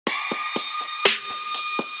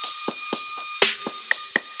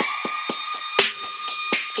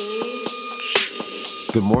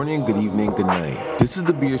Good morning, good evening, good night. This is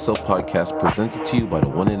the Be Yourself podcast presented to you by the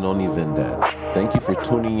one and only Vendad. Thank you for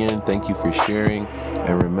tuning in, thank you for sharing,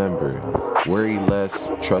 and remember, worry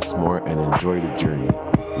less, trust more, and enjoy the journey.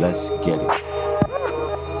 Let's get it.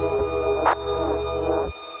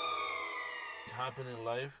 Happen in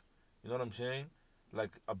life, you know what I'm saying?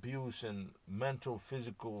 Like abuse and mental,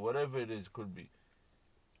 physical, whatever it is, could be.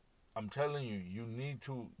 I'm telling you, you need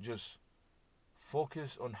to just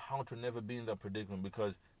focus on how to never be in that predicament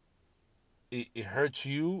because it hurts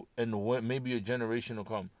you and what maybe your generation will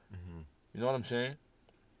come. You know what I'm saying?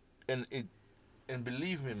 And and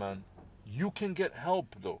believe me, man, you can get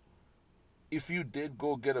help though. If you did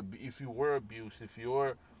go get if you were abused, if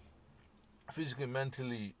you're physically,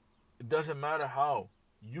 mentally, it doesn't matter how.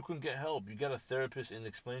 You can get help. You get a therapist and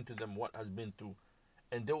explain to them what has been through,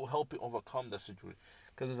 and they will help you overcome that situation.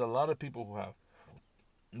 Because there's a lot of people who have,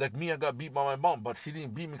 like me, I got beat by my mom, but she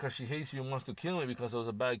didn't beat me because she hates me and wants to kill me because I was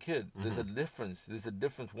a bad kid. There's a difference. There's a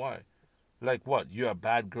difference. Why? Like what? You're a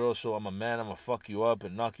bad girl, so I'm a man. I'm gonna fuck you up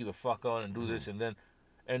and knock you the fuck out and do this and then.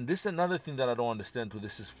 And this is another thing that I don't understand too.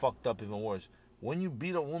 This is fucked up even worse. When you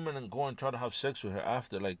beat a woman and go and try to have sex with her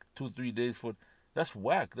after like 2-3 days for, that's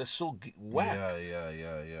whack. That's so whack.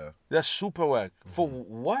 Yeah. That's super whack. For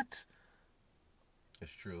what?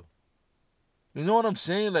 It's true. You know what I'm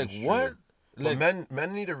saying? Like It's what? true. But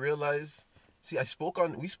men need to realize. See,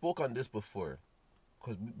 we spoke on this before,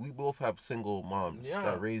 because we both have single moms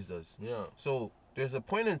that raised us. Yeah. So there's a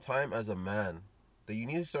point in time as a man that you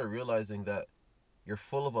need to start realizing that you're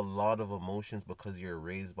full of a lot of emotions because you're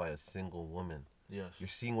raised by a single woman. Yes. You're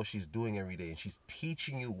seeing what she's doing every day, and she's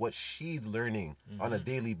teaching you what she's learning on a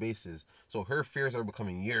daily basis. So her fears are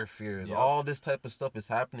becoming your fears. Yep. All this type of stuff is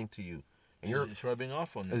happening to you. And It's rubbing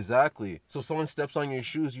off on you. Exactly. So someone steps on your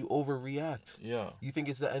shoes, you overreact. Yeah. You think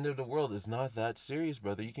it's the end of the world. It's not that serious,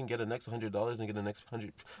 brother. You can get a next $100 and get a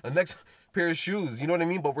next pair of shoes. You know what I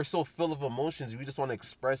mean? But we're so full of emotions. We just want to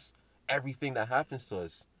express everything that happens to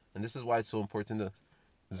us. And this is why it's so important to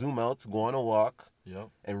zoom out, go on a walk, Yep.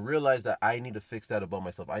 and realize that I need to fix that about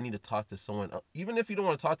myself. I need to talk to someone. Even if you don't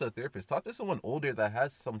want to talk to a therapist, talk to someone older that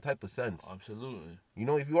has some type of sense. Absolutely. You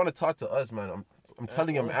know, if you want to talk to us, man, I'm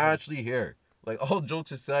telling you, I'm actually here. Like, all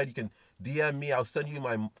jokes aside, you can DM me. I'll send you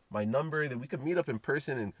my number. Then we can meet up in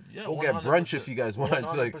person and go get brunch if you guys want.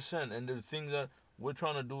 100%. And the thing that we're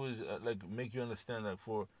trying to do is like make you understand that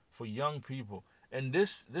for young people. And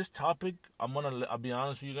this topic, I'll be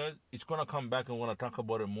honest with you guys, it's gonna come back and want to talk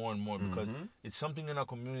about it more and more because it's something in our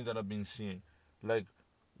community that I've been seeing. Like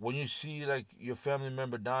when you see like your family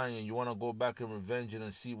member dying and you want to go back and revenge it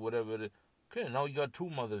and see whatever it is. Okay, now you got two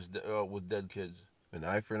mothers with dead kids. An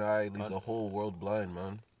eye for an eye leaves the whole world blind,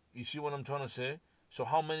 man. You see what I'm trying to say? So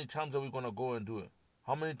how many times are we gonna go and do it?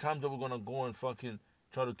 How many times are we gonna go and fucking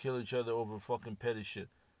try to kill each other over fucking petty shit?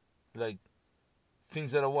 Like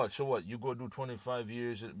things that are what? So what? You go do 25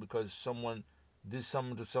 years because someone did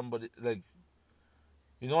something to somebody. Like,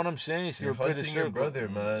 you know what I'm saying? It's You're hunting your brother,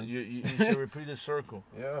 man. It's a repeated circle.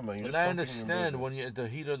 Yeah, man. And I understand when you're at the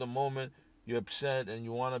heat of the moment, you're upset and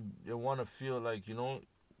you wanna feel like, you know,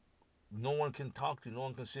 no one can talk to you, no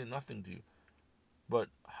one can say nothing to you. But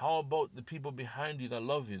how about the people behind you that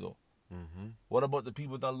love you, though? What about the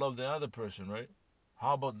people that love the other person, right?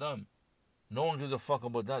 How about them? No one gives a fuck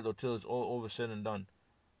about that, though, till it's all over said and done.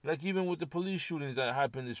 Like, even with the police shootings that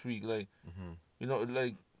happened this week, like, you know,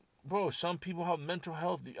 like, bro, some people have mental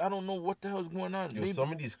health. I don't know what the hell is going on. Yo,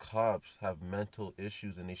 some of these cops have mental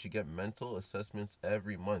issues, and they should get mental assessments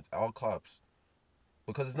every month. All cops.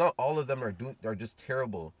 Because it's not all of them are just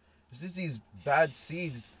terrible. It's just these bad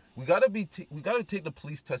seeds. We gotta take the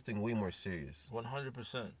police testing way more serious.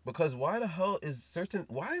 100%. Because why is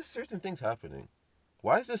certain things happening?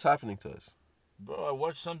 Why is this happening to us? Bro, I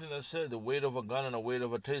watched something that said the weight of a gun and the weight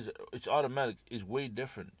of a taser, it's automatic. It's way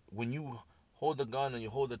different. When you hold the gun and you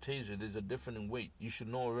hold the taser, there's a difference in weight. You should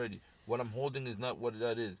know already. What I'm holding is not what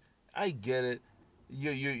that is. I get it.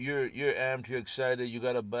 You're amped. You're excited. You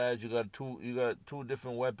got a badge. You got two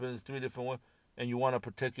different weapons, three different weapons, and you want to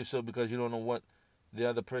protect yourself because you don't know what the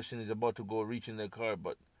other person is about to go reach in their car.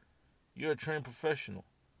 But you're a trained professional.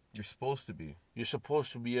 You're supposed to be. You're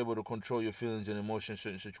supposed to be able to control your feelings and emotions in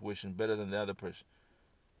certain situations better than the other person.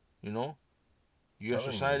 You know? You're a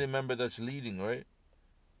society member that's leading, right?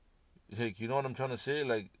 Like, you know what I'm trying to say?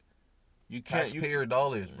 Like, you can't... Taxpayer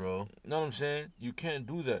dollars, bro. You know what I'm saying? You can't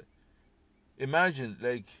do that. Imagine,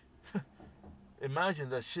 like... imagine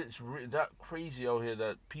that shit's that crazy out here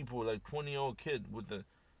that people, like 20-year-old kid with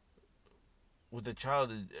the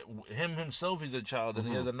child, himself is a child, and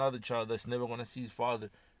he has another child that's never going to see his father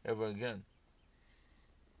ever again.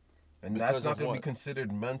 And Because that's not of going to be what?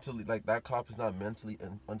 considered mentally, like that cop is not mentally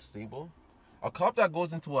unstable. A cop that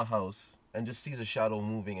goes into a house and just sees a shadow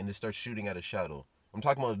moving and just starts shooting at a shadow. I'm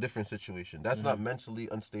talking about a different situation. That's not mentally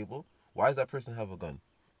unstable. Why does that person have a gun?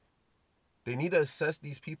 They need to assess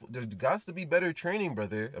these people. There's got to be better training,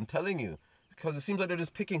 brother. I'm telling you. Because it seems like they're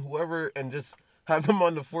just picking whoever and just have them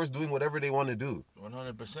on the force doing whatever they want to do.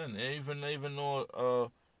 100%. I even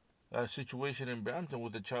know a situation in Brampton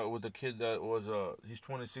with a child, with a kid that was he's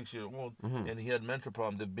 26 years old, and he had mental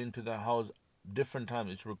problems. They've been to that house different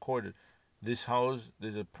times. It's recorded. This house,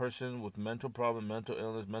 there's a person with mental problem, mental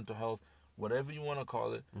illness, mental health, whatever you want to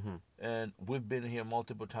call it, and we've been here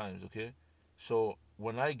multiple times. Okay, so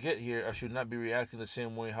when I get here, I should not be reacting the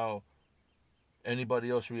same way how anybody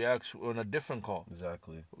else reacts on a different call.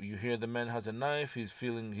 Exactly. You hear the man has a knife. He's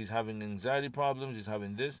having anxiety problems. He's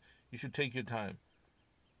having this. You should take your time.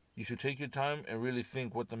 You should take your time and really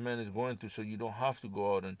think what the man is going through, so you don't have to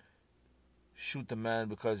go out and shoot the man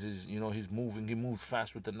because he's moving. He moves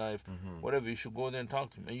fast with the knife. Whatever. You should go there and talk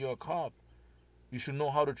to him. And you're a cop. You should know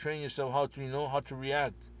how to train yourself, how to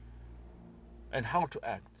react, and how to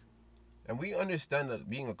act. And we understand that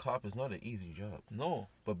being a cop is not an easy job. No.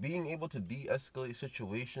 But being able to de-escalate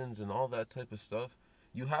situations and all that type of stuff,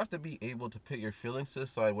 you have to be able to put your feelings to the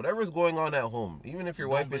side. Whatever's going on at home, even if your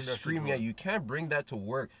Don't wife bring is that shit screaming to at you, you can't bring that to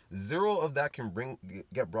work. Zero of that can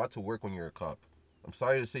get brought to work when you're a cop. I'm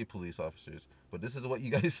sorry to say, police officers, but this is what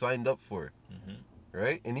you guys signed up for,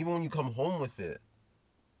 right? And even when you come home with it,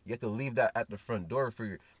 you have to leave that at the front door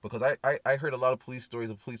because I heard a lot of police stories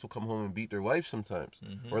of police will come home and beat their wives sometimes,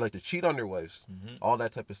 or like to cheat on their wives, all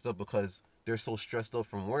that type of stuff because they're so stressed out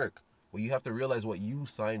from work. Well, you have to realize what you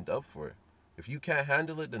signed up for. If you can't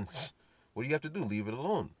handle it, then what do you have to do? Leave it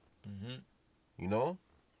alone. You know?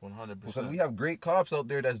 100%. Because we have great cops out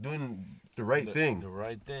there that's doing the right thing. The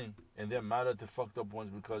right thing. And they're mad at the fucked up ones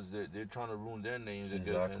because they're trying to ruin their names.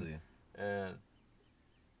 Exactly. And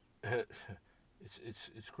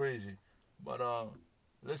it's crazy. But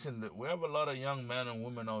listen, we have a lot of young men and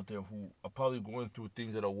women out there who are probably going through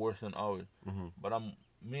things that are worse than ours. But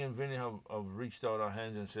me and Vinny have reached out our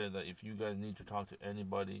hands and said that if you guys need to talk to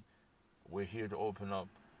anybody, we're here to open up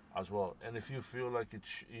as well. And if you feel like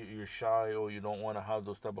you're shy or you don't want to have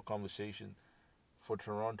those type of conversations, for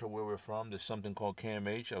Toronto, where we're from, there's something called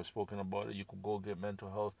KMH. I've spoken about it. You could go get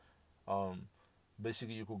mental health.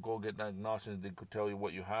 Basically, you could go get diagnosis. They could tell you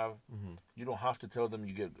what you have. You don't have to tell them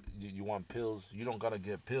you want pills. You don't gotta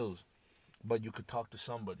get pills, but you could talk to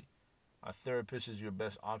somebody. A therapist is your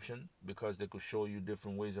best option because they could show you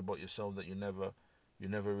different ways about yourself that you never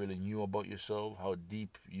really knew about yourself.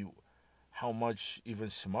 How much even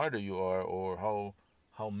smarter you are, or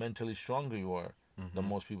how mentally stronger you are than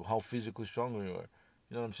most people. How physically stronger you are.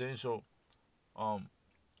 You know what I'm saying? So,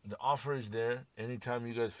 the offer is there. Anytime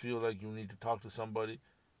you guys feel like you need to talk to somebody,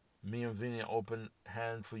 me and Vinny are open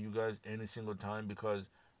hand for you guys any single time because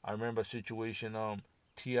I remember a situation.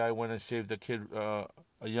 Ti went and saved a kid, a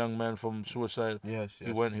young man from suicide. Yes.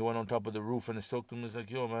 He went on top of the roof and spoke to him. He's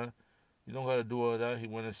like, "Yo, man, you don't gotta do all that." He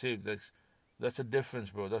went and saved. That's a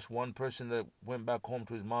difference, bro. That's one person that went back home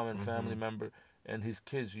to his mom and family member and his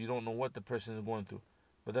kids. You don't know what the person is going through.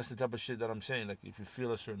 But that's the type of shit that I'm saying. Like, if you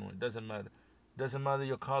feel a certain way, it doesn't matter. Doesn't matter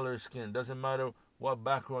your color of skin. Doesn't matter what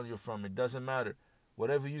background you're from. It doesn't matter.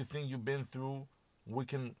 Whatever you think you've been through, we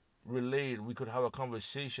can relate. We could have a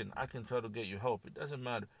conversation. I can try to get you help. It doesn't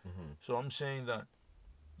matter. So I'm saying that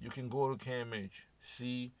you can go to KMH,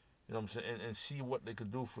 see, you know what I'm saying, and see what they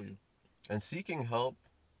could do for you. And seeking help,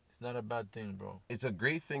 it's not a bad thing, bro. It's a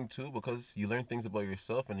great thing too because you learn things about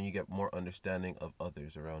yourself and then you get more understanding of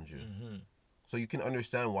others around you. So you can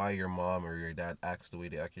understand why your mom or your dad acts the way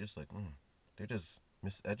they act. You're just like, they're just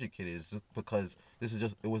miseducated. It's just because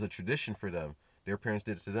it was a tradition for them. Their parents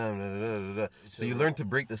did it to them. Da, da, da, da. So you learn to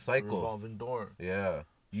break the cycle. Revolving door. Yeah.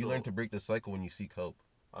 You learn to break the cycle when you seek help.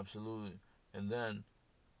 Absolutely. And then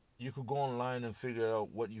you could go online and figure out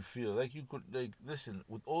what you feel. Like, you could, listen,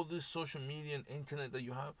 with all this social media and internet that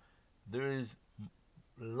you have, there is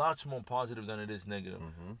lots more positive than it is negative.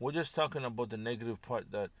 We're just talking about the negative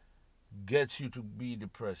part that gets you to be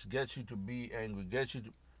depressed, gets you to be angry,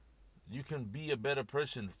 you can be a better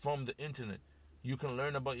person from the internet. You can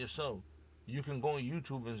learn about yourself. You can go on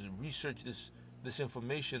YouTube and research this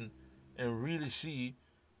information and really see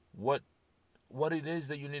what it is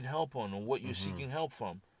that you need help on or what you're seeking help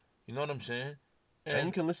from. You know what I'm saying? And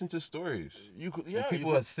you can listen to stories. You could,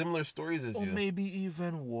 people have similar stories as or you. Or maybe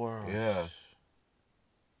even worse. Yeah.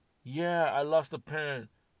 Yeah, I lost a parent.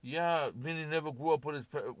 Yeah, Vinny never grew up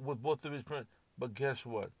with both of his parents. But guess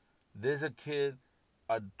what? There's a kid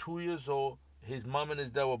at 2 years old. His mom and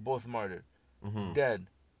his dad were both murdered. Dead.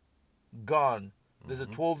 gone. There's a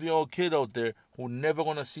 12-year-old kid out there who never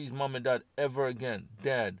gonna see his mom and dad ever again,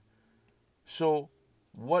 dead. So,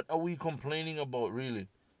 what are we complaining about, really?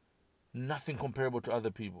 Nothing comparable to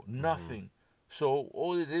other people. Nothing. So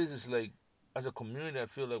all it is like, as a community, I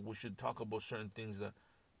feel like we should talk about certain things that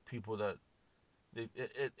people that and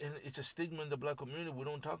it's a stigma in the black community. We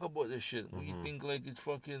don't talk about this shit. We think like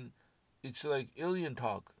it's like alien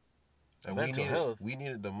talk. And Mental health. We need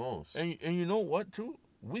it the most. And you know what too?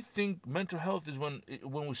 We think mental health is when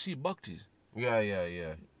we see bhaktis.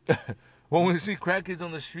 Yeah. When we see crackheads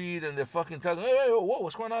on the street and they're fucking talking, hey,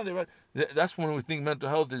 what's going on there? Right? That's when we think mental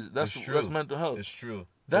health is. That's mental health. It's true.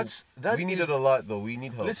 We need it a lot though. We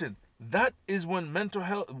need help. Listen, that is when mental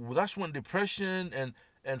health. That's when depression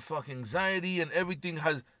and fucking anxiety and everything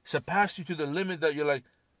has surpassed you to the limit that you're like,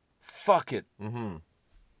 fuck it. I'm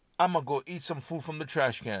gonna go eat some food from the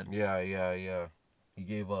trash can. Yeah. He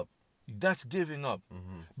gave up. That's giving up.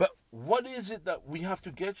 But what is it that we have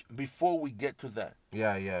to get before we get to that?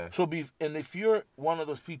 Yeah. So and if you're one of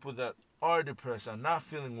those people that are depressed and not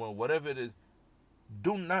feeling well, whatever it is,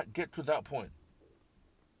 do not get to that point.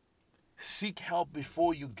 Seek help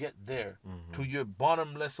before you get there to your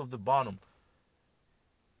bottomless of the bottom.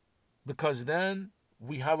 Because then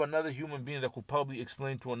we have another human being that could probably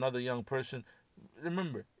explain to another young person.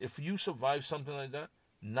 Remember, if you survive something like that,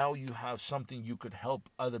 now you have something you could help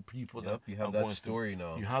other people. Yep, you have that story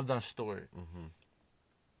now. You have that story.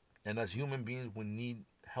 And as human beings, we need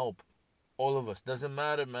help. All of us. Doesn't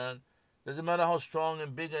matter, man. Doesn't matter how strong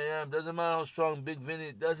and big I am. Doesn't matter how strong Big Vinny.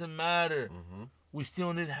 It doesn't matter. We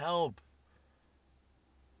still need help.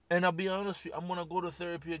 And I'll be honest with you, I'm going to go to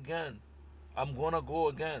therapy again. I'm going to go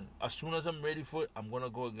again. As soon as I'm ready for it, I'm going to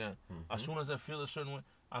go again. As soon as I feel a certain way,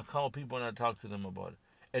 I call people and I talk to them about it.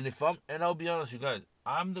 And I'll be honest with you guys,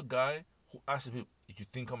 I'm the guy who asks people, you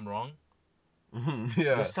think I'm wrong?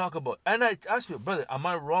 Yeah. Let's talk about it. And I ask people, brother, am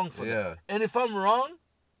I wrong for that? And if I'm wrong,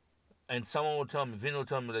 and someone will tell me, Vin will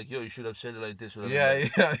tell me like, yo, you should have said it like this. Or Yeah.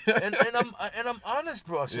 And I'm honest,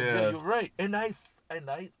 bro. I said, yeah, you're right. And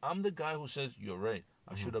I'm the guy who says, you're right.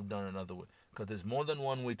 I should have done it another way. Because there's more than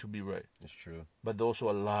one way to be right. It's true. But there's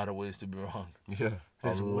also a lot of ways to be wrong. Yeah,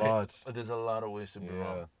 there's a lot. There's a lot of ways to be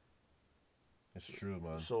wrong. It's true,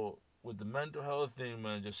 man. So with the mental health thing,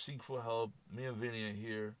 man, just seek for help. Me and Vinny are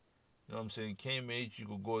here. You know what I'm saying? KMH, you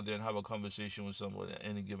could go there and have a conversation with someone at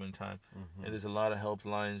any given time. And there's a lot of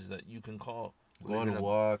helplines that you can call. Go on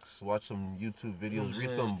walks, watch some YouTube videos, read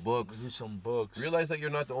some books. Realize that you're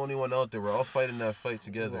not the only one out there. We're all fighting that fight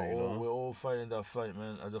together, We're all fighting that fight,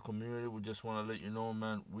 man. As a community, we just want to let you know,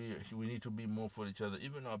 man, we need to be more for each other.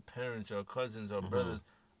 Even our parents, our cousins, our brothers,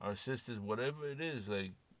 our sisters, whatever it is,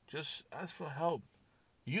 like, just ask for help.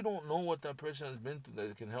 You don't know what that person has been through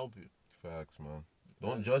that can help you. Facts, man.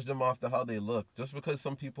 Don't judge them off how they look. Just because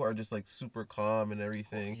some people are just like super calm and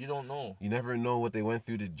everything. You don't know. You never know what they went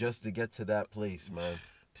through just to get to that place, man.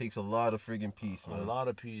 Takes a lot of friggin' peace, man. A lot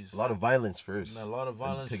of peace. A lot of violence first. And a lot of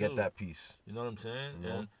violence to get that peace. You know what I'm saying? You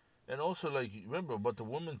know? And also, like, remember about the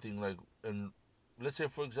woman thing, like, and let's say,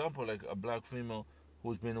 for example, like a black female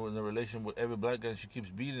who's been in a relationship with every black guy and she keeps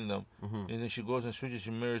beating them. And then she goes and switches, she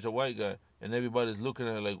marries a white guy. And everybody's looking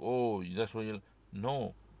at her like, oh, that's what you're...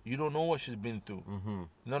 No. You don't know what she's been through. You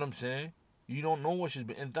know what I'm saying? You don't know what she's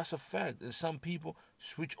been... And that's a fact. And some people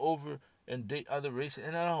switch over and date other races.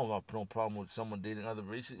 And I don't have no problem with someone dating other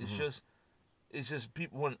races. It's just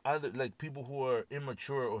people when people who are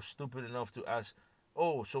immature or stupid enough to ask,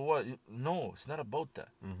 oh, so what? No, it's not about that.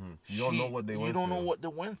 You don't know what they went through. You don't know what they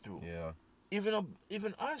went through. Yeah.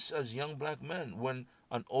 Even us as young black men, when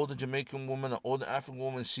an older Jamaican woman, an older African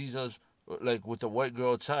woman sees us like with a white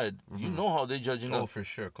girl outside, you know how they're judging us. Oh, for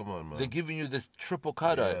sure. Come on, man. They're giving you this triple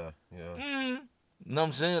cut eye. Yeah. You know what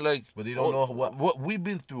I'm saying? Like, but they don't know what we've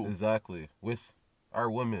been through. Exactly. With our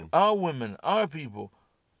women. Our people.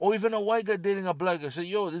 Or even a white guy dating a black guy. Say,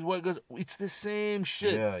 yo, this white guy, it's the same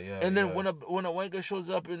shit. Yeah. And then when a white guy shows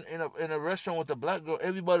up in a restaurant with a black girl,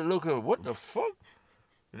 everybody look at her, what the fuck?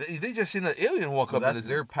 They just seen an alien walk up. That's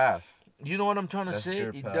their path. You know what I'm trying to say?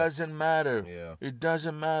 It doesn't matter. Yeah. It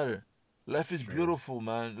doesn't matter. Life is beautiful,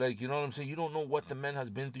 man. Like, you know what I'm saying? You don't know what the man has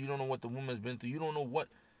been through. You don't know what the woman has been through. You don't know what,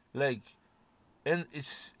 like, and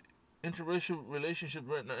it's interracial relationship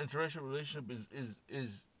right now. Interracial relationship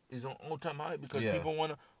is on all-time high because people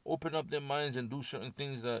want to open up their minds and do certain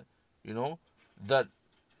things that, you know, that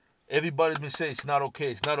everybody's been saying it's not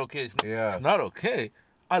okay. It's not okay. It's not okay.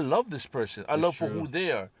 I love this person. I love for who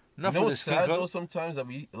they are. Not for the sad though sometimes that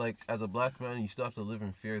we, like, as a black man, you still have to live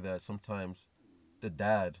in fear that sometimes the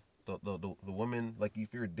dad, the woman, like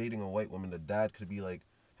if you're dating a white woman, the dad could be like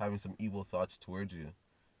having some evil thoughts towards you.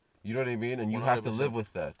 You know what I mean? And you have to 100%. live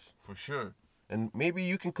with that. For sure. And maybe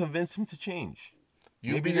you can convince him to change.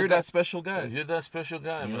 You Maybe be you're the that special guy. You're that special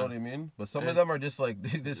guy, You man. know what I mean? But some of And- them are just like,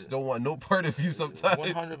 they just don't want no part of you sometimes.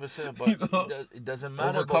 100%. But You know? it doesn't matter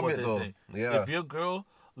about Overcome what it, they though. think. Yeah. If your girl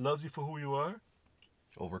loves you for who you are,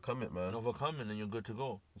 Overcome it, man. and overcome it, and you're good to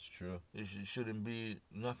go. It's true. It shouldn't be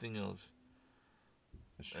nothing else.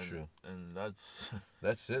 It's true. And that's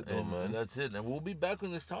That's it, though, man. and that's it. And we'll be back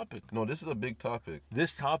on this topic. No, this is a big topic.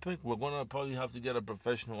 This topic, we're gonna probably have to get a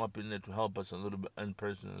professional up in there to help us a little bit in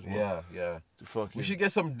person as well. Yeah, yeah. To fucking, We should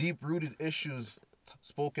get some deep-rooted issues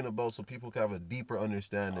spoken about so people can have a deeper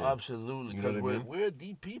understanding. absolutely, You know because what I mean? we're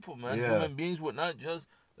deep people, man. Yeah. Human beings. We're not just,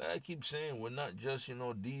 like I keep saying, we're not just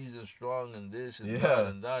D's and strong and this and Yeah. that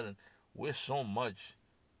and that, and we're so much.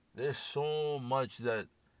 There's so much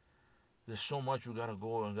we gotta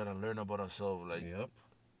go and gotta learn about ourselves. Like, Yep.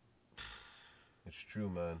 It's true,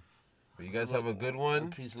 man. But you guys have a good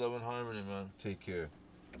one. Peace, love, and harmony, man. Take care.